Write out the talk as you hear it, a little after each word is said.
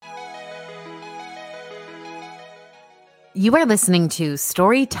You are listening to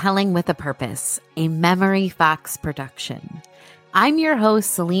Storytelling with a Purpose, a Memory Fox production. I'm your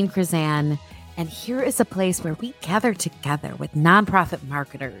host, Celine Krizan, and here is a place where we gather together with nonprofit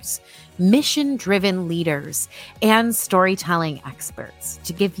marketers, mission-driven leaders, and storytelling experts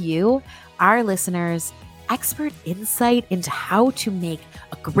to give you, our listeners, expert insight into how to make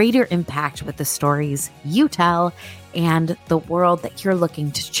a greater impact with the stories you tell and the world that you're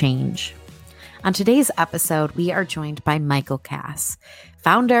looking to change. On today's episode, we are joined by Michael Cass,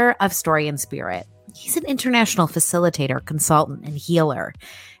 founder of Story and Spirit. He's an international facilitator, consultant, and healer.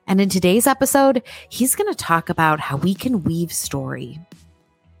 And in today's episode, he's going to talk about how we can weave story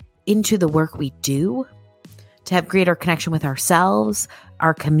into the work we do to have greater connection with ourselves,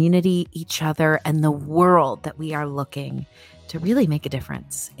 our community, each other, and the world that we are looking to really make a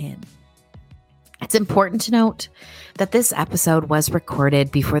difference in. It's important to note that this episode was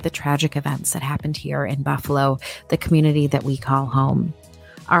recorded before the tragic events that happened here in Buffalo, the community that we call home.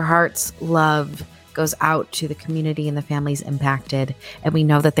 Our hearts' love goes out to the community and the families impacted, and we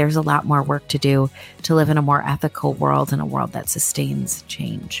know that there's a lot more work to do to live in a more ethical world and a world that sustains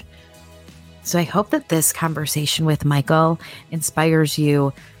change. So I hope that this conversation with Michael inspires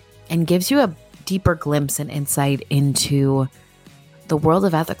you and gives you a deeper glimpse and insight into the world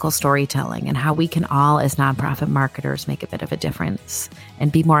of ethical storytelling and how we can all, as nonprofit marketers, make a bit of a difference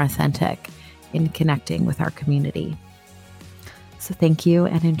and be more authentic in connecting with our community. So thank you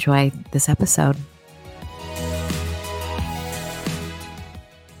and enjoy this episode.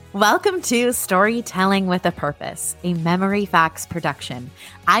 Welcome to Storytelling with a Purpose, a Memory Fox production.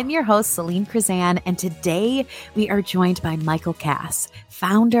 I'm your host, Celine Krizan, and today we are joined by Michael Cass,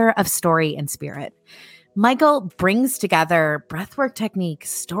 founder of Story and Spirit. Michael brings together breathwork techniques,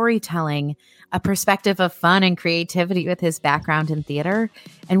 storytelling, a perspective of fun and creativity with his background in theater,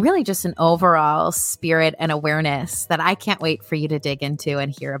 and really just an overall spirit and awareness that I can't wait for you to dig into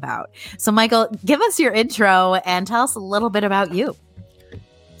and hear about. So Michael, give us your intro and tell us a little bit about you.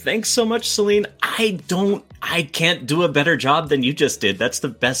 Thanks so much, Celine. I can't do a better job than you just did. That's the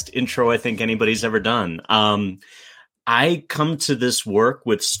best intro I think anybody's ever done. I come to this work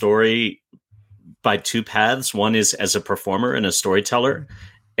with story by two paths. One is as a performer and a storyteller.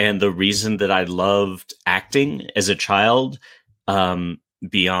 And the reason that I loved acting as a child,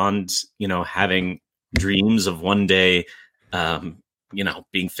 beyond, having dreams of one day,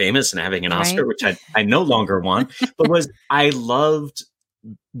 being famous and having an Oscar, which I no longer want, but was I loved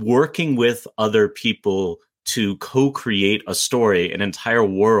working with other people to co-create a story, an entire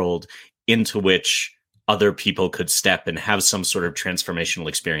world into which other people could step and have some sort of transformational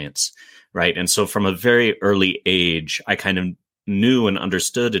experience. Right. And so from a very early age, I kind of knew and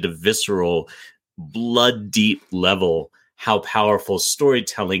understood at a visceral, blood deep level how powerful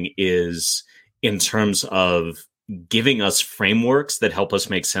storytelling is in terms of giving us frameworks that help us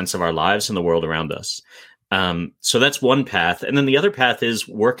make sense of our lives and the world around us. So that's one path. And then the other path is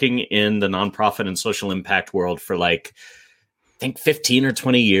working in the nonprofit and social impact world for I think 15 or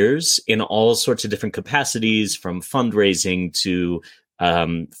 20 years in all sorts of different capacities, from fundraising to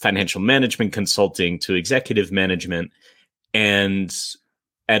financial management consulting to executive management. And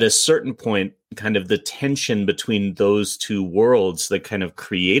at a certain point, kind of the tension between those two worlds, the kind of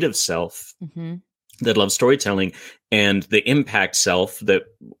creative self that loves storytelling and the impact self that,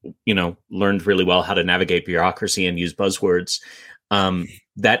 learned really well how to navigate bureaucracy and use buzzwords,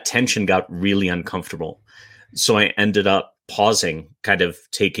 that tension got really uncomfortable. So I ended up pausing, kind of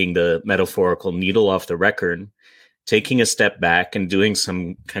taking the metaphorical needle off the record, taking a step back and doing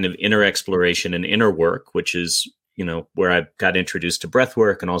some kind of inner exploration and inner work, which is, where I got introduced to breath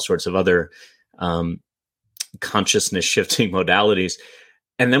work and all sorts of other consciousness shifting modalities.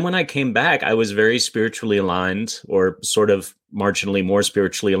 And then when I came back, I was very spiritually aligned, or sort of marginally more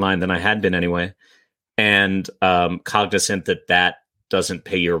spiritually aligned than I had been anyway, and cognizant that doesn't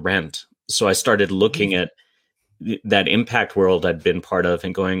pay your rent. So I started looking at that impact world I'd been part of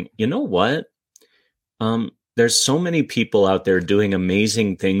and going, you know what? There's so many people out there doing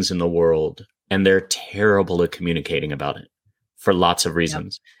amazing things in the world, and they're terrible at communicating about it for lots of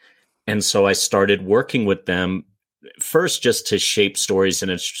reasons. Yep. And so I started working with them first just to shape stories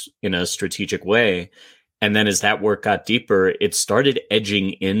in a strategic way. And then as that work got deeper, it started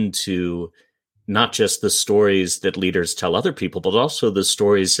edging into not just the stories that leaders tell other people, but also the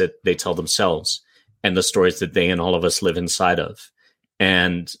stories that they tell themselves and the stories that they and all of us live inside of.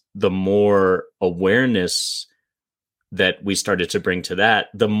 And the more awareness that we started to bring to that,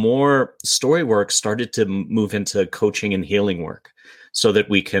 the more story work started to move into coaching and healing work, so that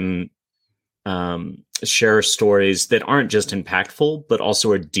we can share stories that aren't just impactful, but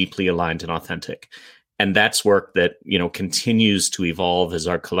also are deeply aligned and authentic. And that's work that, continues to evolve as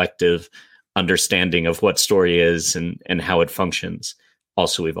our collective understanding of what story is and how it functions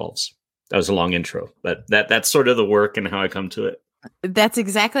also evolves. That was a long intro, but that's sort of the work and how I come to it. That's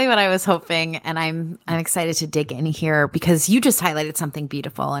exactly what I was hoping. And I'm excited to dig in here because you just highlighted something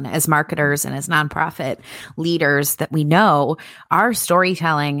beautiful. And as marketers and as nonprofit leaders that we know, our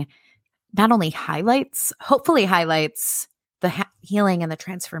storytelling not only hopefully highlights the healing and the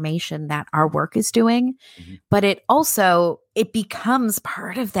transformation that our work is doing, but it becomes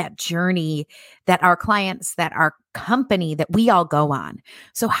part of that journey that our clients, that our company, that we all go on.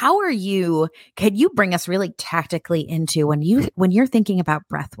 So can you bring us really tactically into when you're thinking about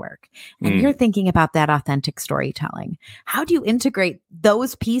breath work and you're thinking about that authentic storytelling, how do you integrate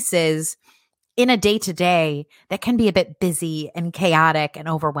those pieces in a day-to-day that can be a bit busy and chaotic and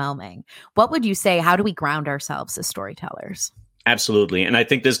overwhelming? What would you say? How do we ground ourselves as storytellers? Absolutely. And I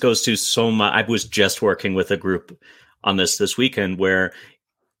think this goes to so much. I was just working with a group on this weekend where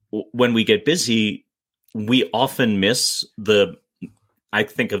when we get busy, we often miss I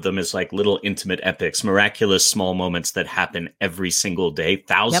think of them as like little intimate epics, miraculous small moments that happen every single day,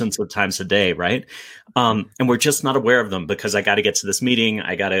 thousands of times a day, right? And we're just not aware of them because I got to get to this meeting.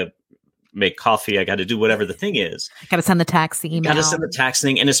 I got to make coffee. I got to do whatever the thing is. Got to send the tax, the email. Got to send the tax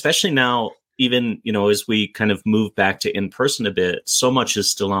thing. And especially now, even, as we kind of move back to in-person a bit, so much is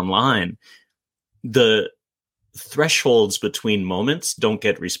still online. The thresholds between moments don't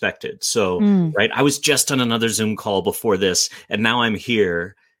get respected. So, right, I was just on another Zoom call before this, and now I'm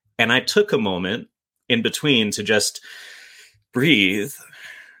here. And I took a moment in between to just breathe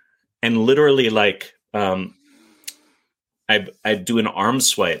and literally I do an arm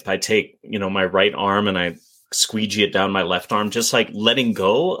swipe. I take, my right arm and I squeegee it down my left arm, just like letting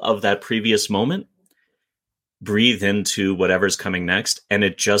go of that previous moment, breathe into whatever's coming next. And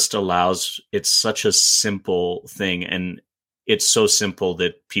it just it's such a simple thing. And it's so simple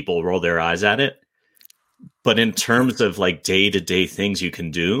that people roll their eyes at it. But in terms of like day-to-day things you can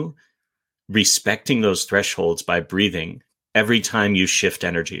do, respecting those thresholds by breathing every time you shift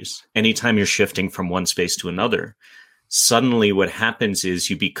energies, anytime you're shifting from one space to another, suddenly what happens is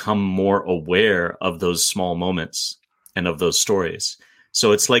you become more aware of those small moments and of those stories.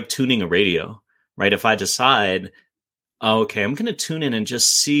 So it's like tuning a radio, right? If I decide, okay, I'm going to tune in and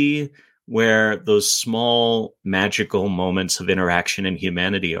just see where those small magical moments of interaction and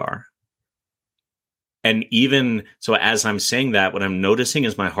humanity are. And even so, as I'm saying that, what I'm noticing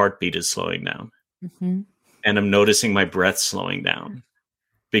is my heartbeat is slowing down. And I'm noticing my breath slowing down.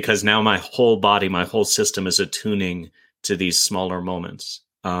 Because now my whole body, my whole system is attuning to these smaller moments.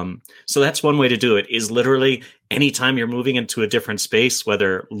 So that's one way to do it, is literally anytime you're moving into a different space,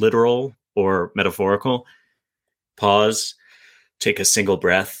 whether literal or metaphorical, pause, take a single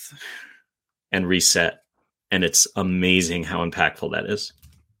breath, and reset. And it's amazing how impactful that is.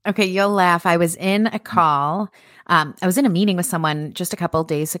 Okay, you'll laugh. I was in a call. I was in a meeting with someone just a couple of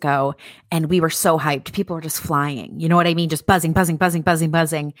days ago, and we were so hyped. People were just flying. You know what I mean? Just buzzing.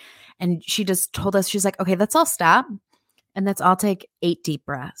 And she just told us, she's like, okay, let's all stop and let's all take 8 deep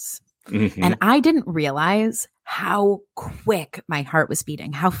breaths. And I didn't realize how quick my heart was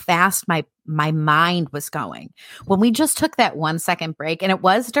beating, how fast my mind was going when we just took that 1 second break. And it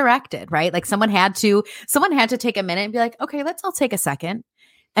was directed, right? Like someone had to take a minute and be like, okay, let's all take a second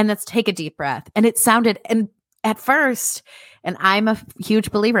and let's take a deep breath. And it sounded, and at first, and I'm a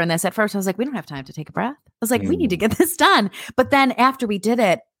huge believer in this, at first I was like, we don't have time to take a breath. I was like, we need to get this done. But then after we did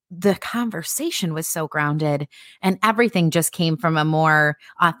it, the conversation was so grounded and everything just came from a more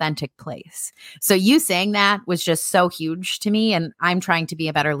authentic place. So you saying that was just so huge to me. And I'm trying to be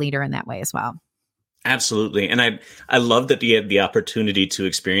a better leader in that way as well. Absolutely. And I love that you had the opportunity to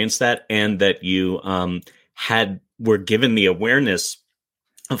experience that, and that you were given the awareness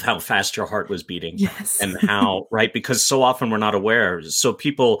of how fast your heart was beating. Yes. And how, right? Because so often we're not aware. So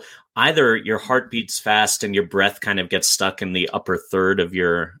people, either your heart beats fast and your breath kind of gets stuck in the upper third of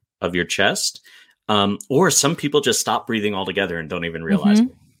your chest, or some people just stop breathing altogether and don't even realize it,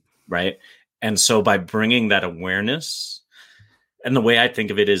 right? And so by bringing that awareness, and the way I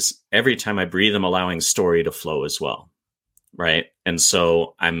think of it is every time I breathe, I'm allowing story to flow as well, right? And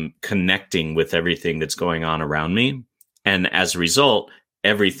so I'm connecting with everything that's going on around me. And as a result,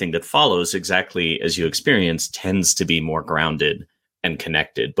 everything that follows, exactly as you experience, tends to be more grounded and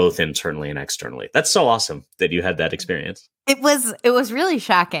connected, both internally and externally. That's so awesome that you had that experience. It was really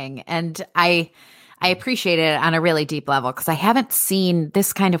shocking. And I appreciate it on a really deep level, because I haven't seen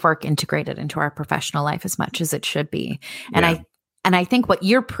this kind of work integrated into our professional life as much as it should be. And I think what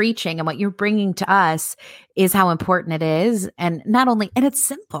you're preaching and what you're bringing to us is how important it is. And not only, and it's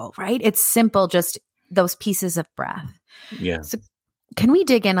simple, right? It's simple, just those pieces of breath. Yeah. So can we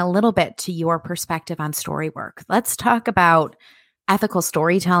dig in a little bit to your perspective on story work? Let's talk about ethical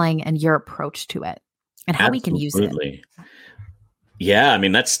storytelling and your approach to it and how we can use it. Yeah, I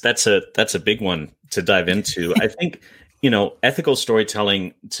mean, that's a big one to dive into. I think, ethical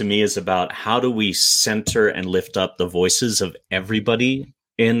storytelling to me is about how do we center and lift up the voices of everybody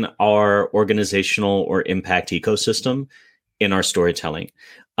in our organizational or impact ecosystem in our storytelling.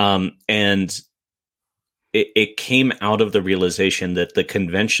 And it came out of the realization that the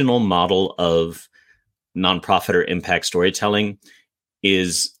conventional model of nonprofit or impact storytelling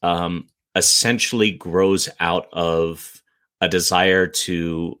is essentially grows out of a desire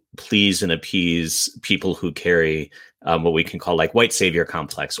to please and appease people who carry what we can call like white savior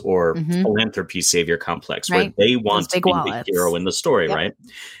complex or philanthropy savior complex, right, where they want to be wallets. the hero in the story, yep. Right?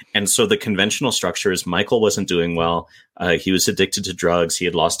 And so the conventional structure is Michael wasn't doing well. He was addicted to drugs. He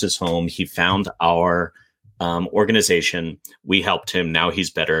had lost his home. He found our organization. We helped him. Now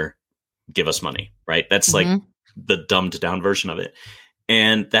he's better. Give us money, right? That's like the dumbed down version of it.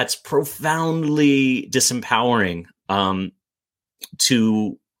 And that's profoundly disempowering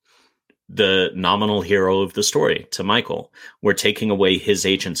to the nominal hero of the story, to Michael. We're taking away his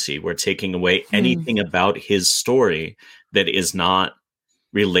agency. We're taking away anything about his story that is not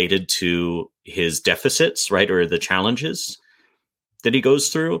related to his deficits, right? Or the challenges that he goes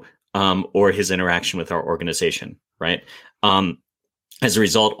through, or his interaction with our organization, right? As a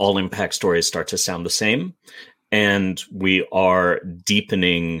result, all impact stories start to sound the same. And we are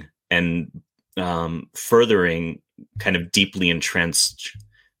deepening and furthering kind of deeply entrenched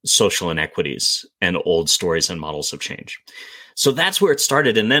social inequities and old stories and models of change. So that's where it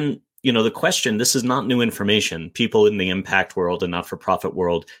started. And then, the question, this is not new information. People in the impact world and not-for-profit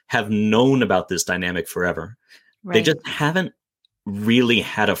world have known about this dynamic forever. Right. They just haven't really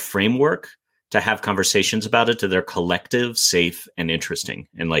had a framework to have conversations about it that are collective, safe, and interesting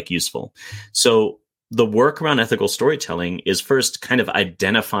and like useful. So the work around ethical storytelling is first kind of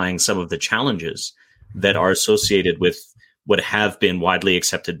identifying some of the challenges that are associated with what have been widely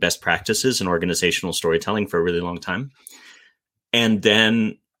accepted best practices in organizational storytelling for a really long time. And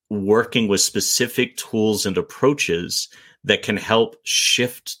then working with specific tools and approaches that can help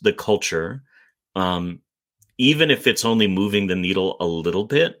shift the culture, even if it's only moving the needle a little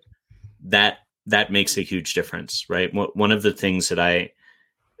bit, that makes a huge difference, right? One of the things that I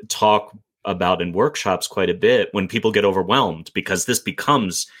talk about in workshops quite a bit when people get overwhelmed, because this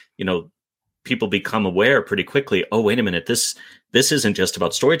becomes, people become aware pretty quickly. Oh, wait a minute. This isn't just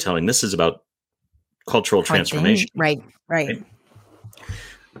about storytelling. This is about cultural transformation. Right.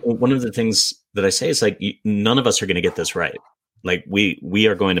 One of the things that I say is like, none of us are going to get this right. Like we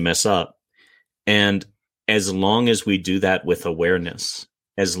are going to mess up. And as long as we do that with awareness,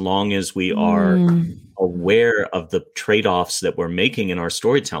 as long as we are aware of the trade-offs that we're making in our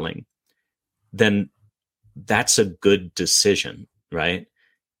storytelling, then that's a good decision, right?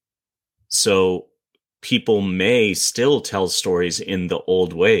 So people may still tell stories in the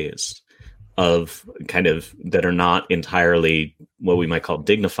old ways of kind of that are not entirely what we might call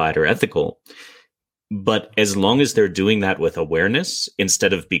dignified or ethical. But as long as they're doing that with awareness,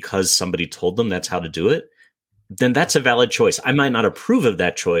 instead of because somebody told them that's how to do it, then that's a valid choice. I might not approve of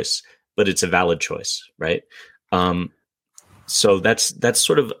that choice, but it's a valid choice, right? So that's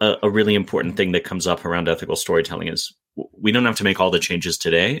sort of a really important thing that comes up around ethical storytelling is we don't have to make all the changes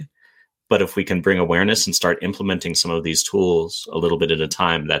today, but if we can bring awareness and start implementing some of these tools a little bit at a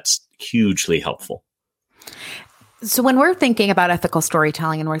time, that's hugely helpful. So when we're thinking about ethical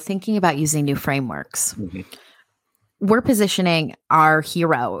storytelling and we're thinking about using new frameworks, we're positioning our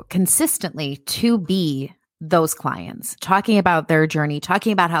hero consistently to be those clients, talking about their journey,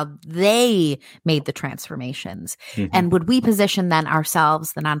 talking about how they made the transformations. And would we position then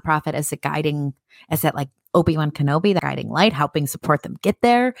ourselves, the nonprofit, as like Obi-Wan Kenobi, the guiding light, helping support them get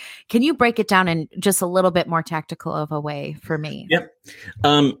there? Can you break it down in just a little bit more tactical of a way for me? Yep.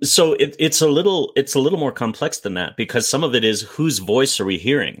 So it's a little more complex than that, because some of it is whose voice are we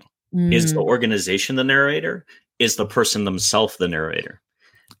hearing? Is the organization the narrator? Is the person themselves the narrator?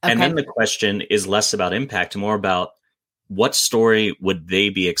 Okay. And then the question is less about impact, more about what story would they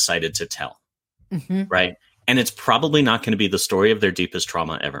be excited to tell, right? And it's probably not going to be the story of their deepest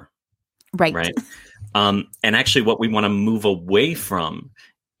trauma ever, right? And actually what we want to move away from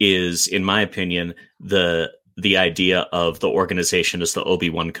is, in my opinion, the idea of the organization as the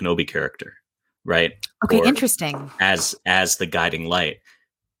Obi-Wan Kenobi character, right? Okay, or interesting. As the guiding light.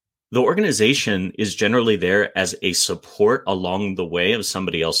 The organization is generally there as a support along the way of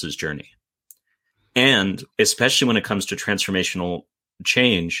somebody else's journey. And especially when it comes to transformational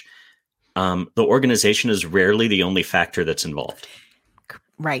change, the organization is rarely the only factor that's involved.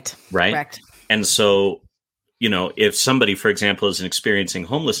 Right. Right. Correct. And so, if somebody, for example, is experiencing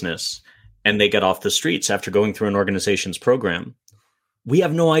homelessness and they get off the streets after going through an organization's program, we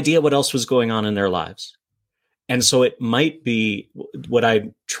have no idea what else was going on in their lives. And so it might be what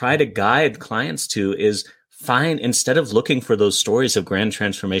I try to guide clients to is instead of looking for those stories of grand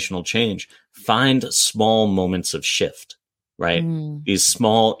transformational change, find small moments of shift, right? These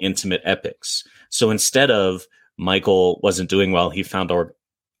small, intimate epics. So instead of Michael wasn't doing well, he found our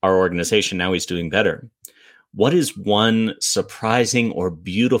organization, now he's doing better. What is one surprising or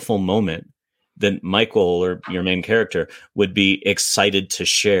beautiful moment that Michael, or your main character, would be excited to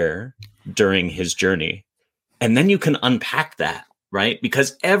share during his journey? And then you can unpack that, right?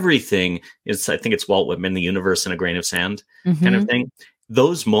 Because everything is, I think it's Walt Whitman, the universe in a grain of sand kind of thing.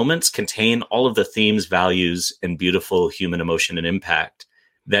 Those moments contain all of the themes, values, and beautiful human emotion and impact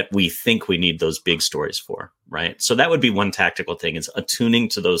that we think we need those big stories for, right? So that would be one tactical thing, is attuning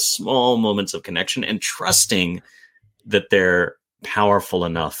to those small moments of connection and trusting that they're powerful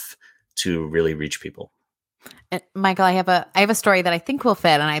enough to really reach people. And Michael, I have a story that I think will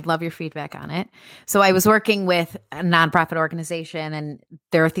fit, and I'd love your feedback on it. So I was working with a nonprofit organization, and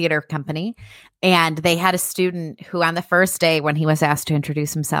they're a theater company, and they had a student who, on the first day when he was asked to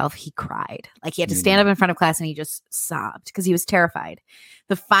introduce himself, he cried. Like, he had to stand up in front of class and he just sobbed because he was terrified.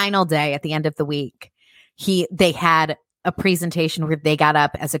 The final day, at the end of the week, they had a presentation where they got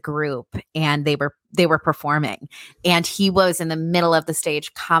up as a group and they were performing, and he was in the middle of the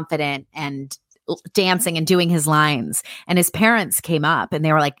stage, confident and dancing and doing his lines, and his parents came up and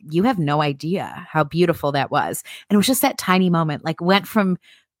they were like, "You have no idea how beautiful that was." And it was just that tiny moment, like, went from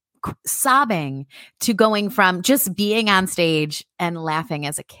sobbing to going from just being on stage and laughing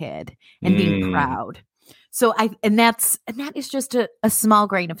as a kid and being proud. So that is just a small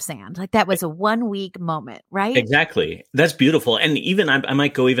grain of sand. Like, that was a 1 week moment, right? Exactly. That's beautiful. And even I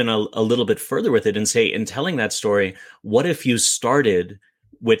might go even a little bit further with it and say, in telling that story, what if you started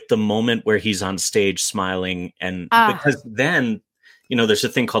with the moment where he's on stage smiling? And because then, there's a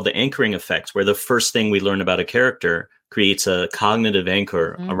thing called the anchoring effect, where the first thing we learn about a character creates a cognitive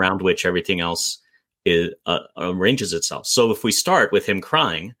anchor around which everything else arranges itself. So if we start with him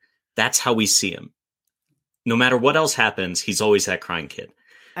crying, that's how we see him. No matter what else happens, he's always that crying kid.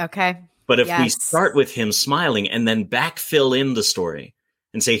 Okay. But if we start with him smiling and then backfill in the story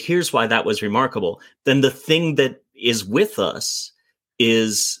and say, here's why that was remarkable, then the thing that is with us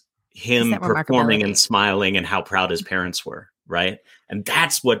is him performing and smiling and how proud his parents were, right? And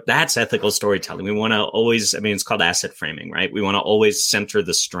that's ethical storytelling. We want to always, it's called asset framing, right? We want to always center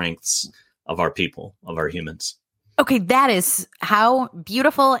the strengths of our people, of our humans. Okay, that is how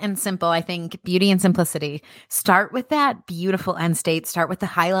beautiful and simple. I think beauty and simplicity. Start with that beautiful end state. Start with the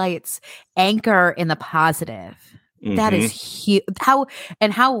highlights. Anchor in the positive. That is huge.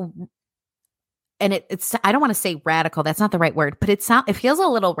 It's I don't want to say radical. That's not the right word, but it feels a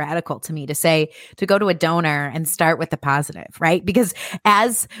little radical to me to go to a donor and start with the positive, right? Because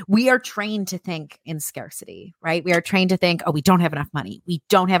as we are trained to think in scarcity, right? We are trained to think, oh, we don't have enough money. We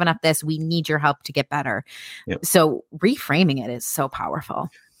don't have enough this. We need your help to get better. Yep. So reframing it is so powerful.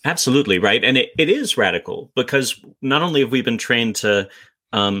 Absolutely. Right. And it is radical, because not only have we been trained to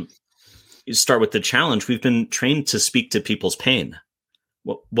start with the challenge, we've been trained to speak to people's pain.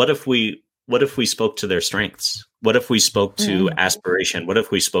 What if we spoke to their strengths? What if we spoke to aspiration? What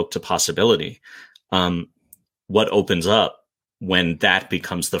if we spoke to possibility? What opens up when that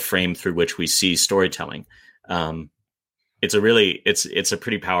becomes the frame through which we see storytelling? It's a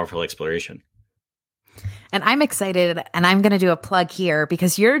pretty powerful exploration. And I'm excited, and I'm going to do a plug here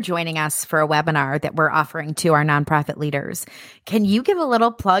because you're joining us for a webinar that we're offering to our nonprofit leaders. Can you give a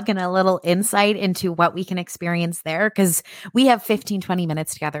little plug and a little insight into what we can experience there? Because we have 15, 20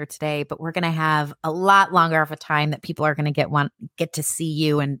 minutes together today, but we're going to have a lot longer of a time that people are going to get to see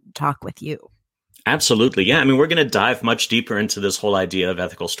you and talk with you. Absolutely. Yeah. We're going to dive much deeper into this whole idea of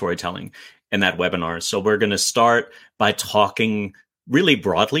ethical storytelling in that webinar. So we're going to start by talking really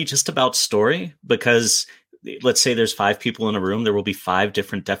broadly just about story, because let's say there's 5 people in a room, there will be 5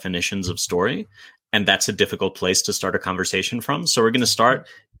 different definitions of story. And that's a difficult place to start a conversation from. So we're going to start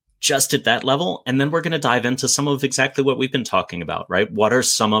just at that level. And then we're going to dive into some of exactly what we've been talking about, right? What are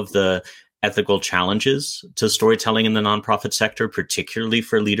some of the ethical challenges to storytelling in the nonprofit sector, particularly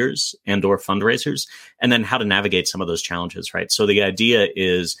for leaders and or fundraisers, and then how to navigate some of those challenges, right? So the idea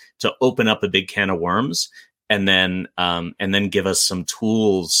is to open up a big can of worms and then give us some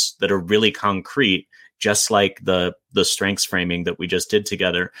tools that are really concrete, just like the strengths framing that we just did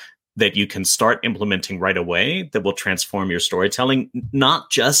together, that you can start implementing right away that will transform your storytelling,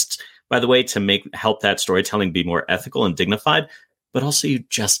 not just by the way, to help that storytelling be more ethical and dignified, but also you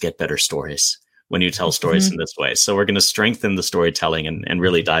just get better stories when you tell stories in this way. So we're going to strengthen the storytelling and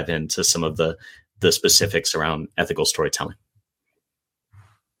really dive into some of the specifics around ethical storytelling.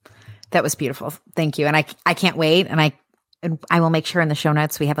 That was beautiful. Thank you. And I can't wait. And I will make sure in the show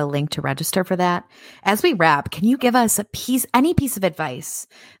notes we have a link to register for that. As we wrap, can you give us any piece of advice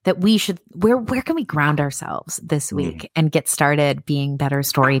that we should, where can we ground ourselves this week and get started being better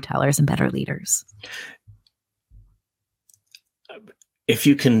storytellers and better leaders? If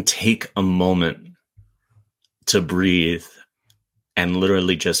you can take a moment to breathe and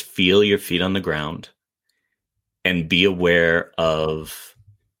literally just feel your feet on the ground and be aware of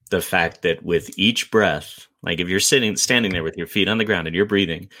the fact that with each breath, like if you're standing there with your feet on the ground and you're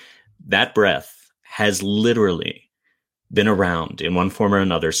breathing, that breath has literally been around in one form or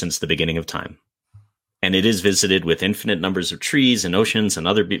another since the beginning of time. And it is visited with infinite numbers of trees and oceans and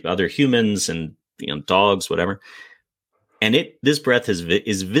other humans and dogs, whatever. And this breath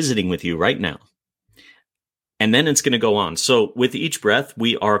is visiting with you right now. And then it's going to go on. So with each breath,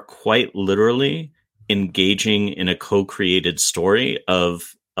 we are quite literally engaging in a co-created story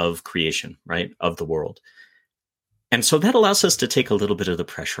of creation, right? Of the world. And so that allows us to take a little bit of the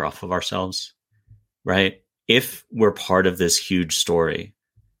pressure off of ourselves, right? If we're part of this huge story,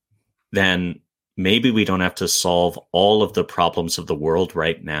 then maybe we don't have to solve all of the problems of the world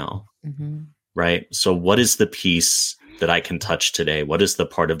right now, right? So what is the piece that I can touch today? What is the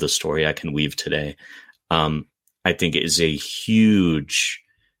part of the story I can weave today? I think it is a huge,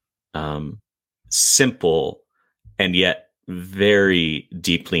 simple, and yet very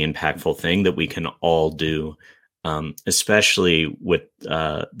deeply impactful thing that we can all do. Especially with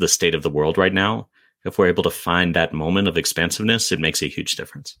the state of the world right now, if we're able to find that moment of expansiveness, it makes a huge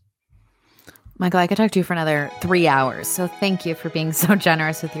difference. Michael, I could talk to you for another 3 hours. So thank you for being so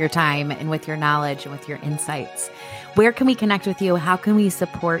generous with your time and with your knowledge and with your insights. Where can we connect with you? How can we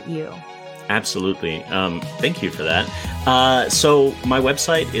support you? Absolutely. Thank you for that. So my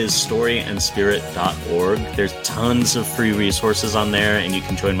website is storyandspirit.org. There's tons of free resources on there, and you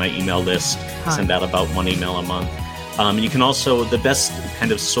can join my email list. Send out about 1 email a month. You can also, the best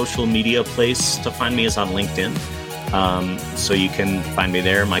kind of social media place to find me is on LinkedIn. So you can find me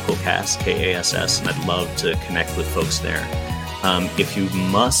there, Michael Kass, Kass, and I'd love to connect with folks there. If you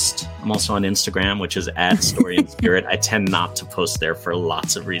must, I'm also on Instagram, which is @storyandspirit. I tend not to post there for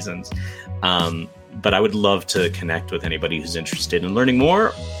lots of reasons. But I would love to connect with anybody who's interested in learning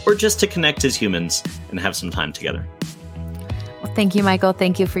more, or just to connect as humans and have some time together. Well, thank you, Michael.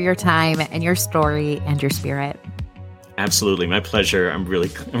 Thank you for your time and your story and your spirit. Absolutely. My pleasure. I'm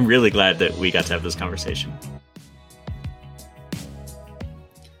really glad that we got to have this conversation.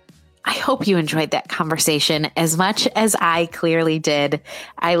 I hope you enjoyed that conversation as much as I clearly did.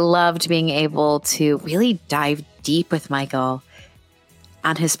 I loved being able to really dive deep with Michael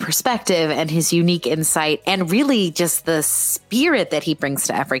on his perspective and his unique insight, and really just the spirit that he brings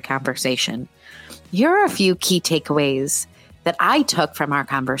to every conversation. Here are a few key takeaways that I took from our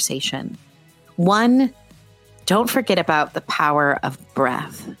conversation. 1, don't forget about the power of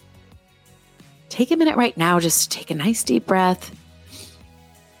breath. Take a minute right now just to take a nice deep breath.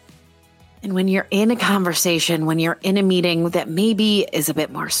 And when you're in a conversation, when you're in a meeting that maybe is a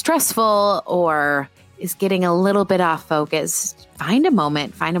bit more stressful or is getting a little bit off focus, find a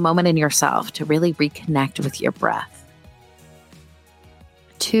moment in yourself to really reconnect with your breath.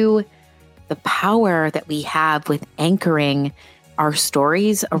 2, the power that we have with anchoring our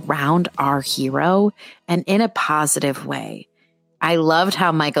stories around our hero and in a positive way. I loved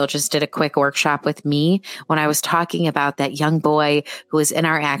how Michael just did a quick workshop with me when I was talking about that young boy who was in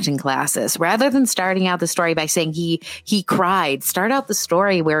our acting classes. Rather than starting out the story by saying he cried, start out the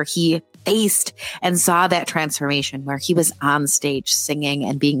story where he faced and saw that transformation, where he was on stage singing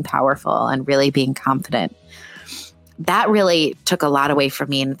and being powerful and really being confident. That really took a lot away from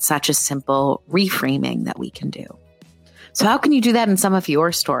me, and it's such a simple reframing that we can do. So how can you do that in some of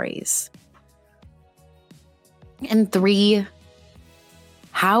your stories? And 3,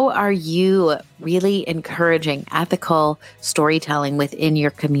 how are you really encouraging ethical storytelling within your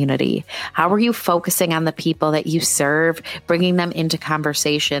community? How are you focusing on the people that you serve, bringing them into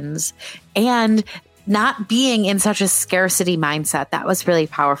conversations, and not being in such a scarcity mindset? That was really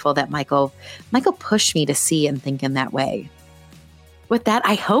powerful that Michael pushed me to see and think in that way. With that,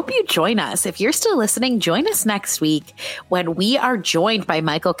 I hope you join us. If you're still listening, join us next week when we are joined by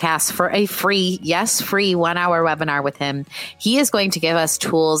Michael Kass for a free 1-hour webinar with him. He is going to give us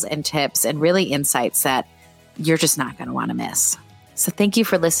tools and tips and really insights that you're just not going to want to miss. So thank you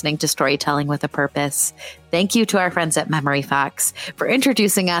for listening to Storytelling with a Purpose. Thank you to our friends at Memory Fox for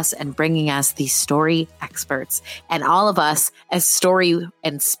introducing us and bringing us these story experts, and all of us as story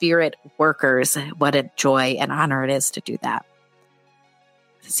and spirit workers. What a joy and honor it is to do that.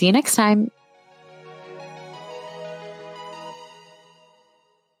 See you next time.